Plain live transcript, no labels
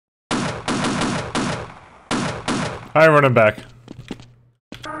Hi, running back.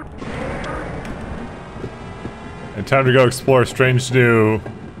 And time to go explore strange new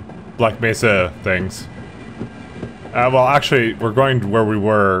Black Mesa things. Well, actually, we're going to where we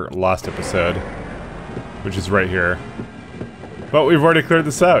were last episode, which is right here. But we've already cleared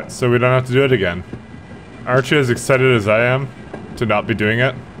this out, so we don't have to do it again. Aren't you as excited as I am to not be doing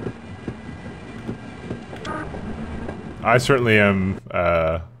it? I certainly am,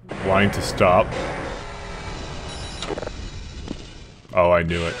 wanting to stop. Oh, I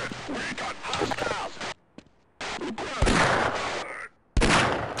knew it.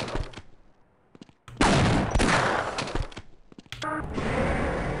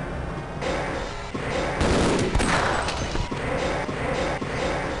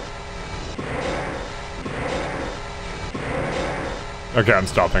 Okay, I'm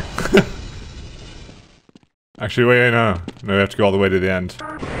stopping. Actually, wait, no. No, we have to go all the way to the end.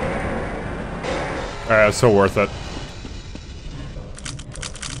 Alright, it's so worth it.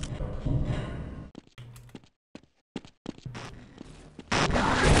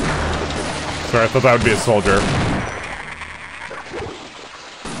 Sorry, I thought that would be a soldier.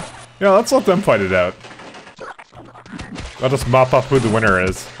 Yeah, let's let them fight it out. I'll just mop up who the winner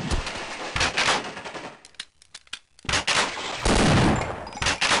is.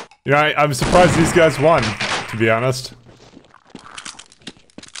 You know, I'm surprised these guys won, to be honest.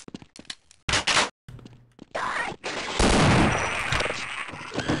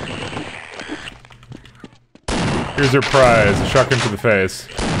 Here's your prize, a shotgun to the face.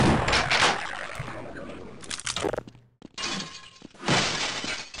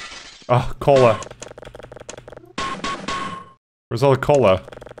 Oh, cola. Where's all the cola?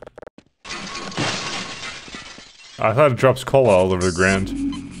 I thought it drops cola all over the ground.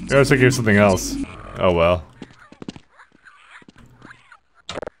 I was thinking of something else. Oh well.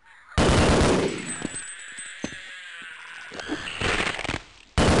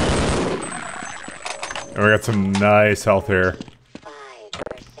 And we got some nice health here.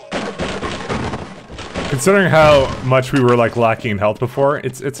 Considering how much we were like lacking in health before,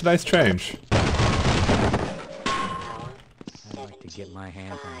 it's a nice change. I'd like to get my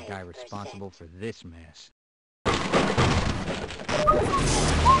hands on the guy responsible for this mess.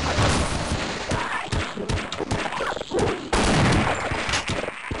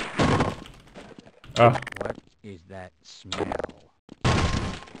 What is that smell?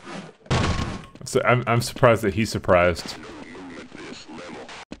 So I'm surprised that he's surprised.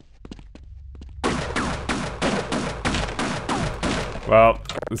 Well,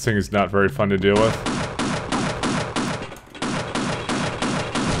 this thing is not very fun to deal with.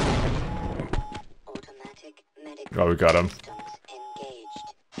 Oh, we got him.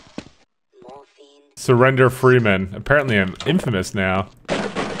 Surrender Freeman. Apparently I'm infamous now.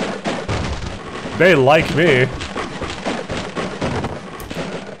 They like me.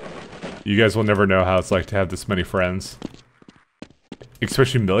 You guys will never know how it's like to have this many friends.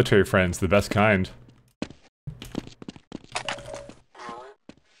 Especially military friends, the best kind.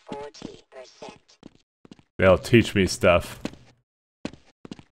 They'll teach me stuff.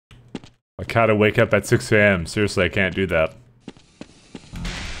 Like how to wake up at 6 AM. Seriously, I can't do that.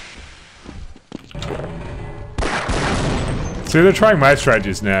 See, they're trying my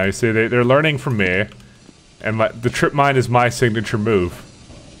strategies now. You see, they're learning from me. And the trip mine is my signature move.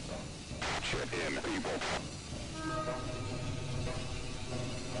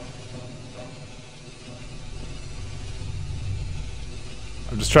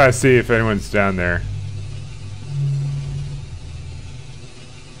 I'm just trying to see if anyone's down there.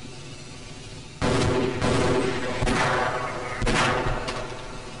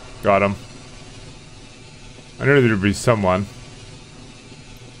 Got him. I knew there'd be someone.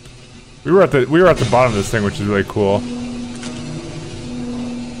 We were at the bottom of this thing, which is really cool.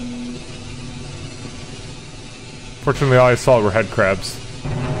 Fortunately, all I saw were head crabs.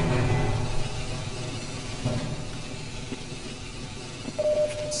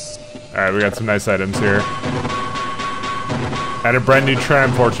 Alright, we got some nice items here. And a brand new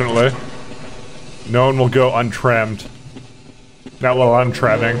tram, fortunately. No one will go untrammed. Not while I'm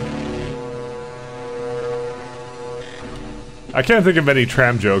tramming. I can't think of any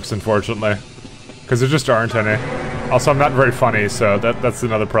tram jokes, unfortunately. Because there just aren't any. Also, I'm not very funny, so that's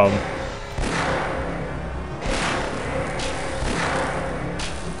another problem.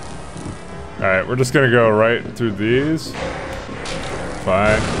 Alright, we're just gonna go right through these.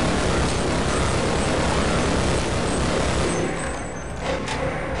 Fine.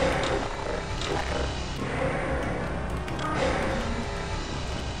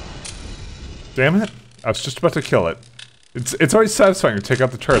 Damn it. I was just about to kill it. It's always satisfying to take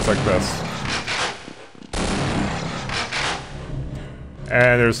out the turrets like this.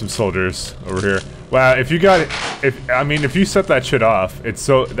 And there's some soldiers over here. Wow, if you got, if you set that shit off, it's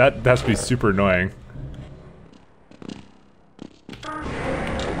so, that has to be super annoying.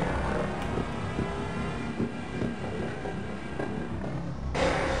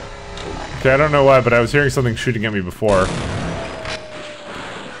 Okay, I don't know why, but I was hearing something shooting at me before.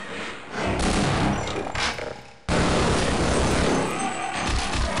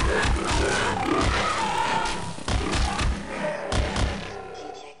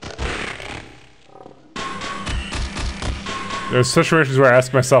 There's situations where I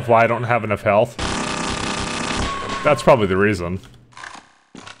ask myself why I don't have enough health. That's probably the reason.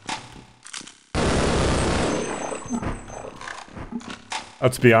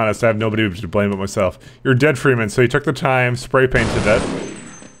 Let's be honest, I have nobody to blame but myself. You're dead, Freeman, so he took the time, spray painted it,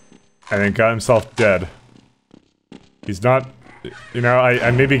 and then got himself dead. He's not... You know, I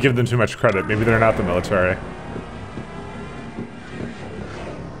maybe give them too much credit. Maybe they're not the military.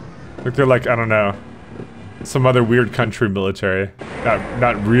 Like they're like, I don't know, some other weird country military.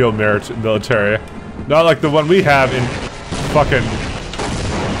 Not real military. Not like the one we have in fucking...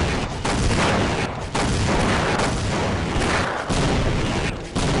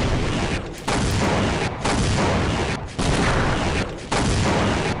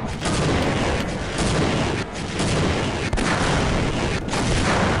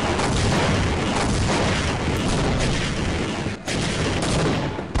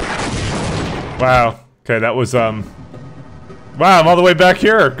 Wow. Okay, that was, Wow, I'm all the way back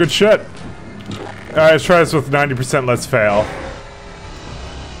here. Good shit. Alright, let's try this with 90%, let's fail.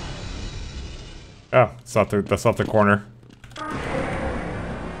 Oh, that's not the corner.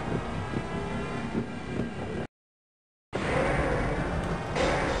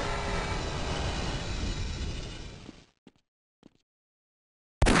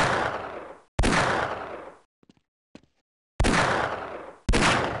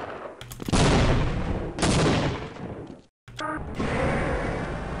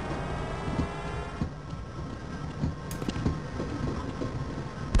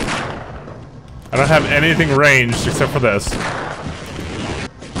 I don't have anything ranged except for this.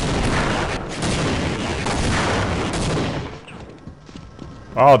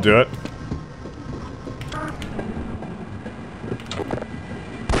 I'll do it.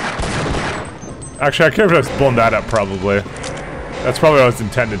 Actually, I could have just blown that up, probably. That's probably what I was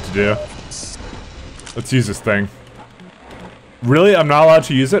intended to do. Let's use this thing. Really? I'm not allowed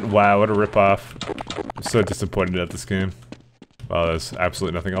to use it? Wow, what a ripoff. I'm so disappointed at this game. Wow, there's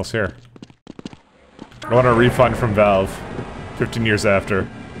absolutely nothing else here. I want a refund from Valve. 15 years after.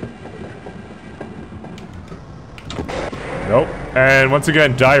 Nope. And once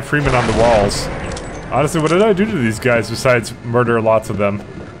again, Die Freeman on the walls. Honestly, what did I do to these guys besides murder lots of them?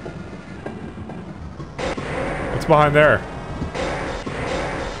 What's behind there?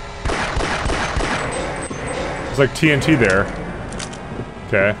 There's like TNT there.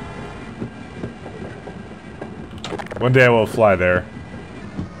 Okay. One day I will fly there.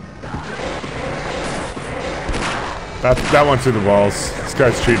 That went through the walls. This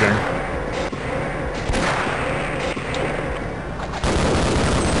guy's cheating.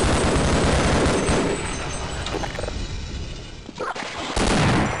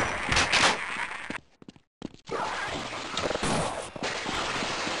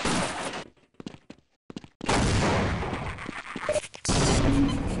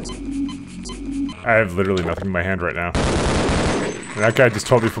 I have literally nothing in my hand right now. And that guy just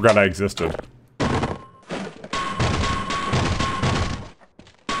totally forgot I existed.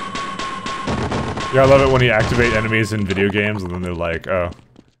 Yeah, I love it when you activate enemies in video games and then they're like, oh.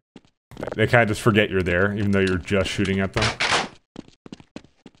 They kind of just forget you're there, even though you're just shooting at them.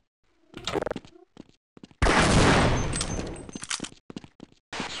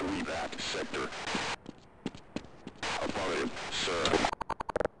 Sweeback sector. Affirmative, sir.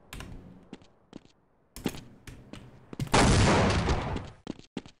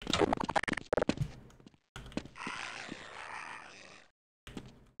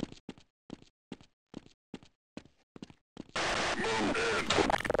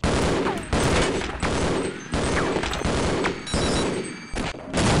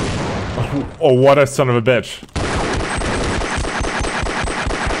 Oh, what a son of a bitch.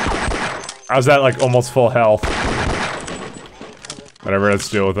 I was at like almost full health. Whatever, let's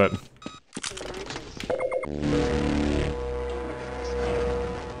deal with it.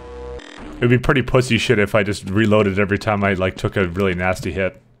 It would be pretty pussy shit if I just reloaded every time I like took a really nasty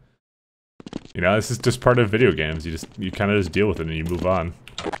hit. You know, this is just part of video games. You kind of just deal with it and you move on.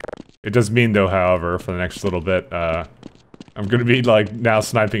 It does mean though, however, for the next little bit, I'm gonna be like now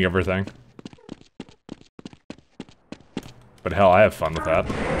sniping everything. But hell, I have fun with that.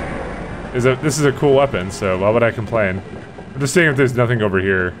 This is a cool weapon, so why would I complain? I'm just seeing if there's nothing over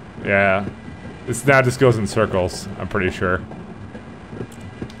here. Yeah. This now just goes in circles, I'm pretty sure.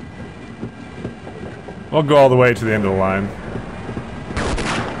 We'll go all the way to the end of the line.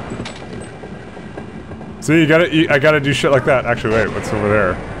 See, I gotta do shit like that. Actually, wait, what's over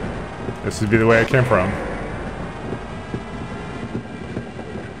there? This would be the way I came from.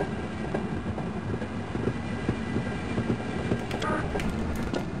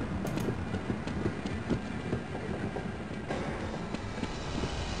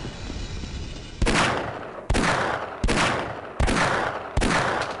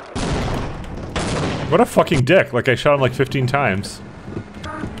 What a fucking dick. Like, I shot him like 15 times.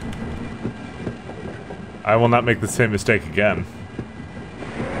 I will not make the same mistake again.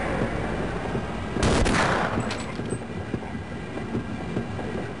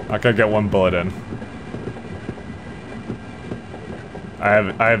 I could get one bullet in.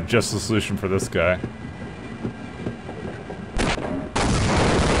 I have just the solution for this guy.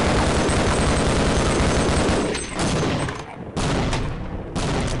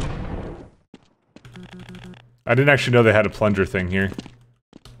 I didn't actually know they had a plunger thing here.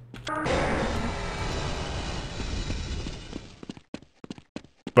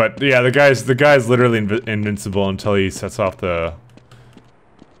 But yeah, the guy's literally invincible until he sets off the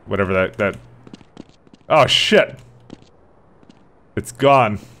whatever that. Oh shit! It's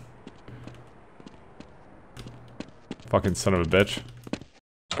gone. Fucking son of a bitch.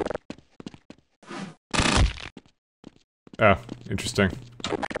 Oh, interesting.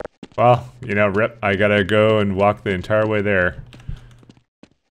 Well, you know, rip. I gotta go and walk the entire way there.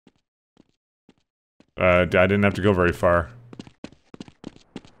 I didn't have to go very far.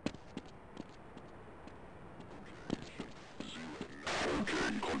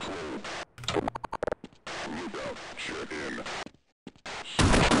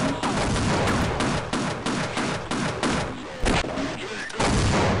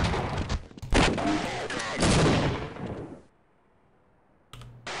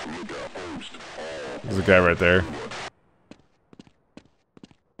 There's a guy right there.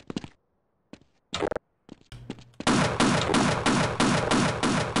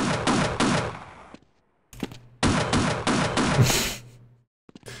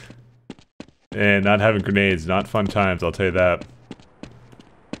 And not having grenades, not fun times, I'll tell you that.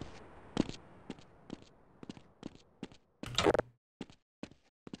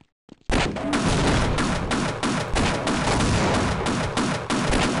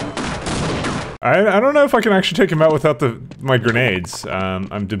 I don't know if I can actually take him out without my grenades.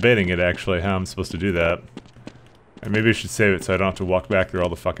 I'm debating it actually, how I'm supposed to do that. And maybe I should save it so I don't have to walk back there all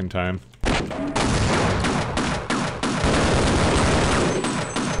the fucking time.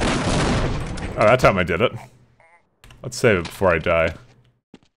 Oh, that time I did it. Let's save it before I die.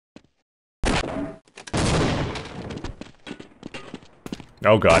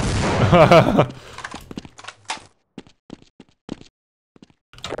 Oh god.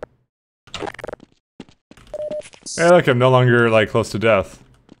 Hey look, I'm no longer, like, close to death.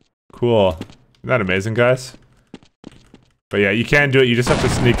 Cool. Isn't that amazing, guys? But yeah, you can do it, you just have to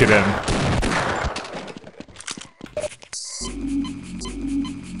sneak it in.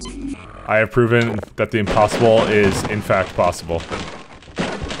 I have proven that the impossible is, in fact, possible.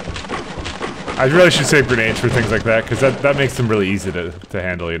 I really should save grenades for things like that, because that makes them really easy to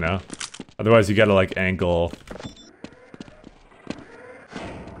handle, you know? Otherwise, you gotta, like, angle...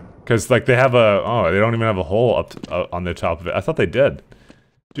 Because, like, they have a... Oh, they don't even have a hole up on the top of it. I thought they did.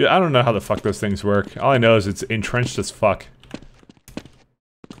 Dude, I don't know how the fuck those things work. All I know is it's entrenched as fuck.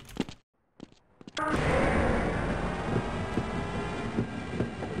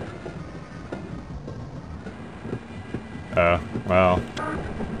 Well...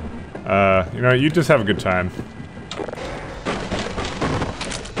 you know, you just have a good time.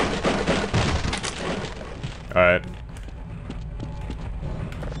 Alright.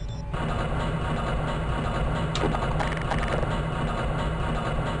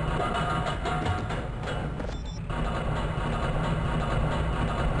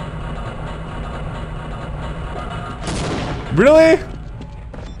 Really?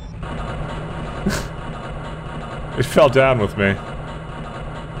 It fell down with me.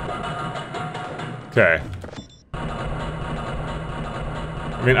 Okay. I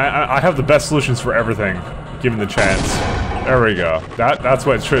mean, I have the best solutions for everything, given the chance. There we go. That's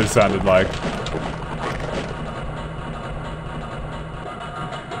what it should have sounded like.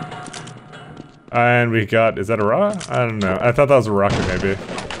 And we got... Is that a rocket? I don't know. I thought that was a rocket, maybe.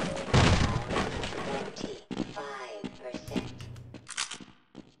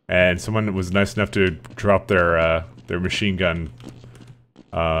 And someone was nice enough to drop their their machine gun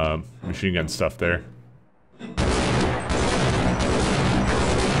stuff there.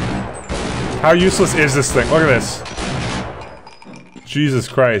 How useless is this thing? Look at this. Jesus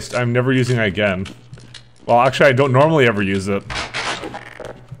Christ, I'm never using it again. Well, actually, I don't normally ever use it.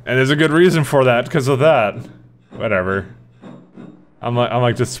 And there's a good reason for that, because of that. Whatever. I'm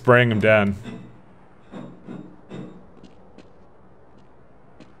like just spraying them down.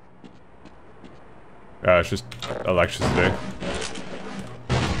 It's just electricity.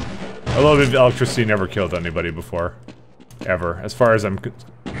 A little bit of electricity never killed anybody before. Ever. As far as I'm...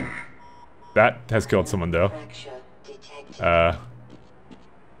 That has killed someone, though.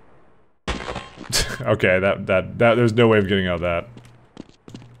 Okay, that there's no way of getting out of that.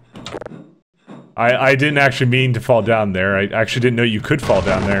 I didn't actually mean to fall down there. I actually didn't know you could fall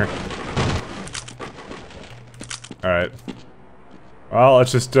down there. Alright. Well,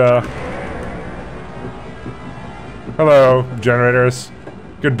 let's just, hello, generators.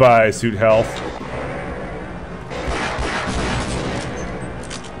 Goodbye, suit health.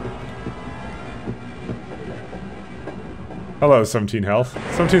 Hello, 17 health.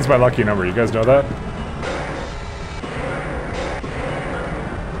 17's my lucky number, you guys know that?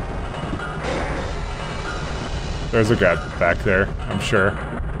 There's a guy back there, I'm sure.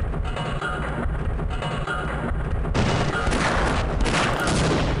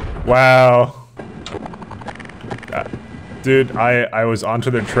 Wow. Dude, I was onto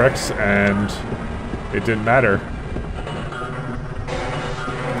their tricks and it didn't matter.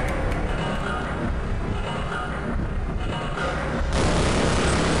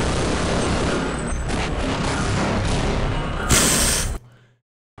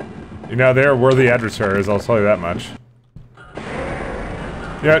 You know, they're worthy adversaries, I'll tell you that much.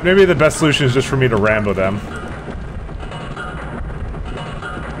 Yeah, maybe the best solution is just for me to Rambo them.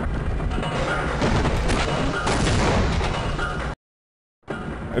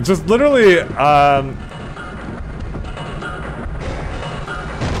 It's just literally,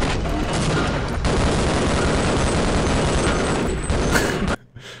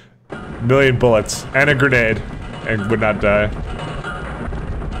 million bullets and a grenade and would not die.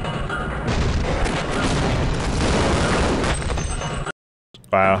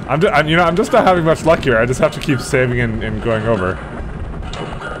 Wow, I'm just not having much luck here. I just have to keep saving and going over.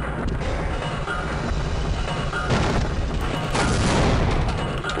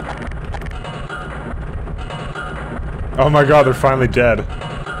 Oh my god, they're finally dead.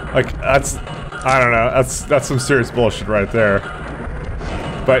 Like, that's... I don't know, that's some serious bullshit right there.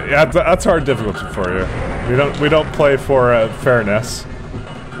 But yeah, that's hard difficulty for you. We don't play for fairness.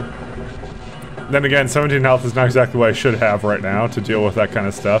 Then again, 17 health is not exactly what I should have right now to deal with that kind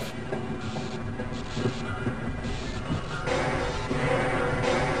of stuff.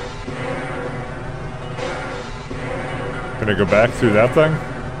 Can I go back through that thing?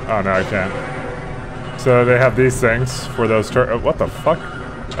 Oh no, I can't. So they have these things for those what the fuck?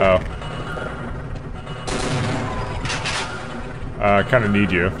 Oh. I kinda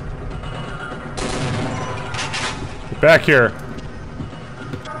need you. Get back here!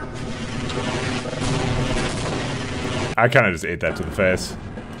 I kinda just ate that to the face.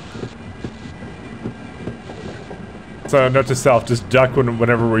 So, note to self, just duck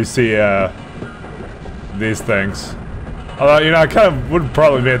whenever we see, these things. Although, you know, I kind of would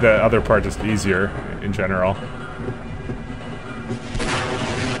probably make the other part just easier, in general.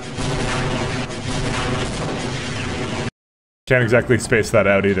 Can't exactly space that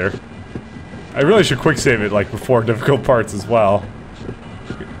out either. I really should quick save it, like, before difficult parts as well.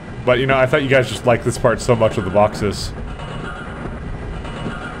 But, you know, I thought you guys just liked this part so much with the boxes.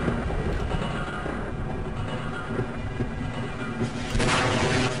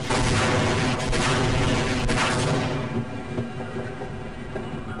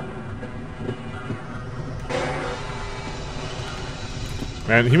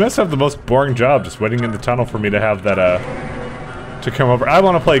 Man, he must have the most boring job just waiting in the tunnel for me to have that, to come over. I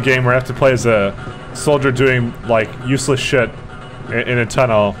want to play a game where I have to play as a soldier doing, like, useless shit in a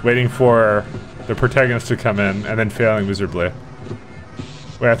tunnel, waiting for the protagonist to come in, and then failing miserably.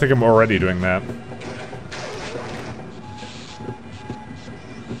 Wait, I think I'm already doing that.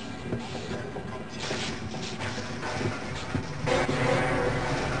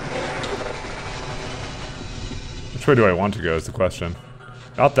 Which way do I want to go is the question.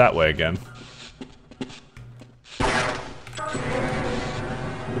 Not that way again.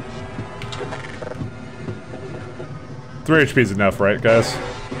 Three HP is enough, right, guys?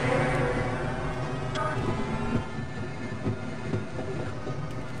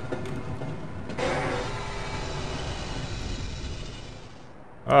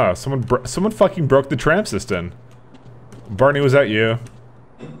 Ah, someone fucking broke the tram system. Barney, was that you?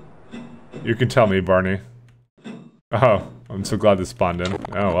 You can tell me, Barney. Oh, I'm so glad this spawned in.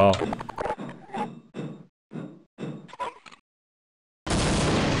 Oh, well.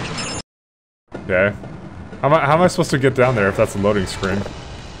 Okay. How am I supposed to get down there if that's a loading screen?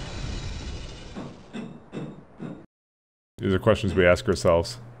 These are questions we ask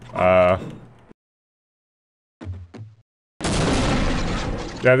ourselves. Yeah,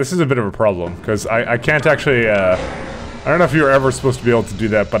 this is a bit of a problem, because I can't actually, I don't know if you were ever supposed to be able to do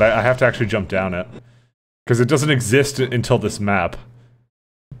that, but I have to actually jump down it. Because it doesn't exist until this map.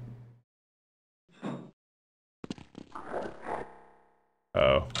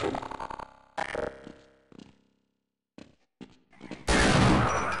 Oh.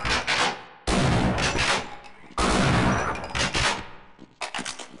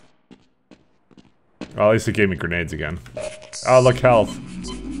 Well, at least it gave me grenades again. Oh, look, health.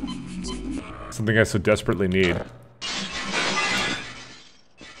 Something I so desperately need.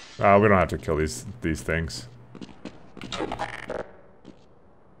 Oh, we don't have to kill these things.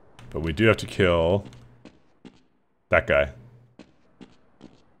 But we do have to kill that guy.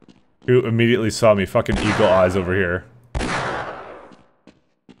 Who immediately saw me fucking eagle eyes over here.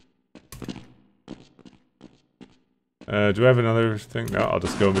 Do I have another thing? No, I'll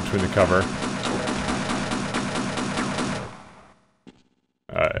just go in between the cover.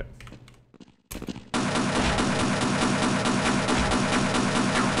 Alright.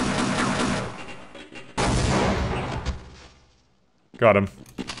 Got him.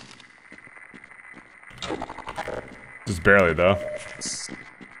 Just barely, though.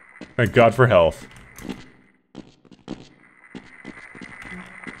 Thank God for health.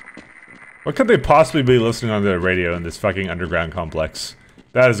 What could they possibly be listening on the radio in this fucking underground complex?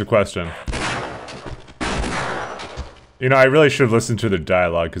 That is a question. You know, I really should have listened to their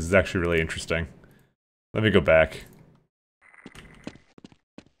dialogue, because it's actually really interesting. Let me go back.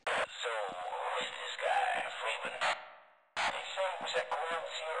 So, who's this guy, Freeman? They say he was at Ground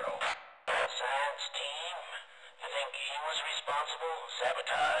Zero. Science team? You think he was responsible?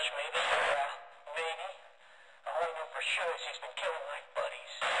 Sabotage, maybe? Maybe. All I know for sure is he's been killing my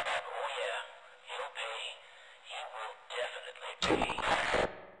buddies. Oh yeah, he'll pay. He will definitely pay.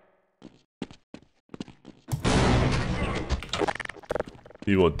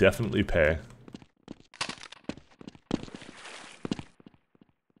 He will definitely pay.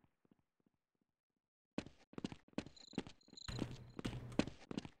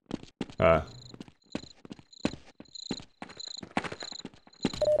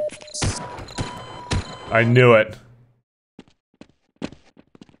 I knew it.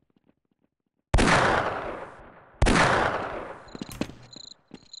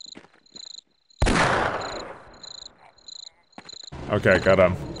 Okay, got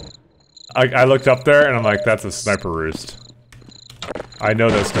him. I looked up there and I'm like, that's a sniper roost. I know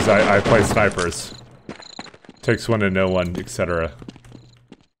this because I play snipers. Takes one to know one, etc.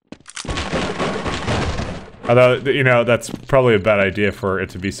 Although, you know, that's probably a bad idea for it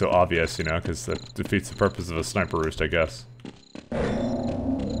to be so obvious, you know, because that defeats the purpose of a sniper roost, I guess.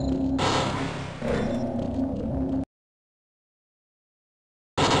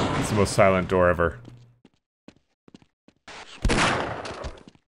 It's the most silent door ever.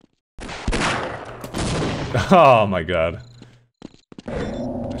 Oh my god.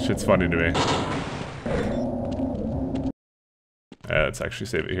 That shit's funny to me. Let's actually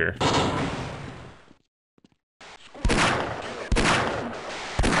save it here.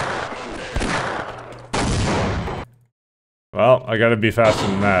 Well, I gotta be faster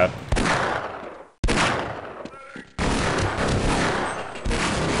than that.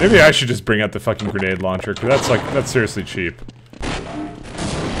 Maybe I should just bring out the fucking grenade launcher, because that's seriously cheap.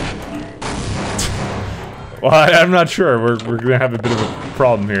 Well, I'm not sure. We're gonna have a bit of a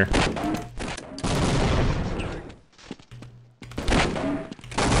problem here.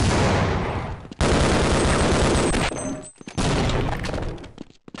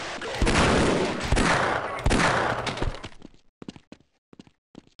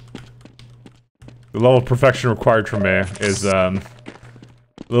 The level of perfection required from me is a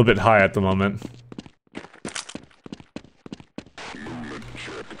little bit high at the moment.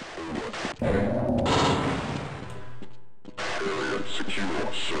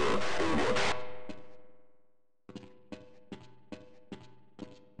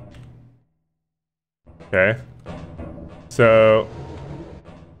 Okay. So,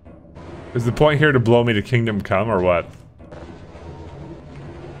 is the point here to blow me to Kingdom Come, or what?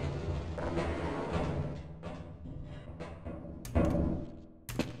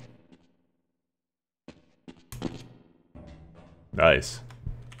 Nice.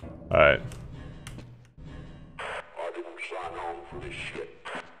 Alright. I didn't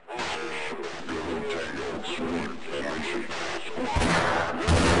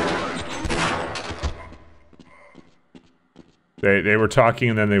They were talking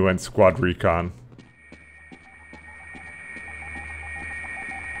and then they went squad recon.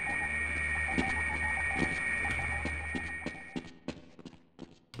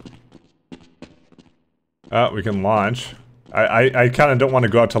 We can launch. I kind of don't want to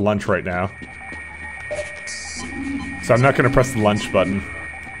go out to lunch right now. So I'm not going to press the lunch button.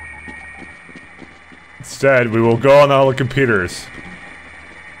 Instead, we will go on all the computers.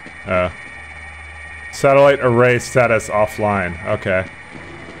 Satellite array status offline. Okay.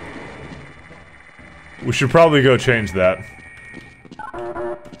 We should probably go change that.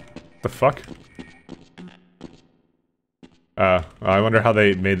 The fuck? I wonder how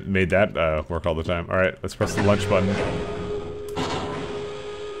they made that work all the time. Alright, let's press the lunch button.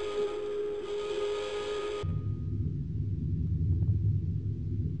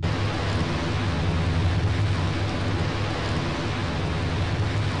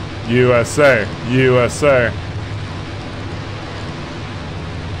 USA, USA.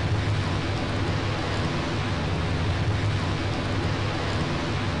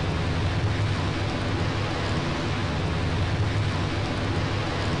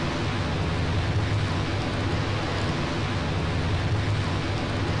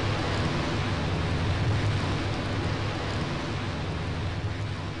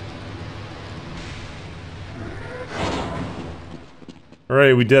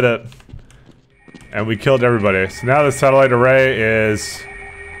 Alright, we did it. And we killed everybody. So now the satellite array is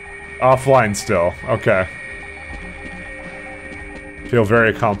offline still. Okay. Feel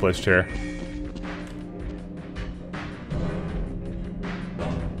very accomplished here.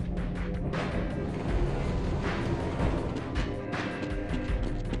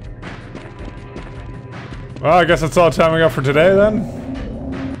 Well, I guess that's all the time we got for today then.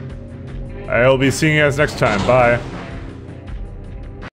 I'll be seeing you guys next time. Bye.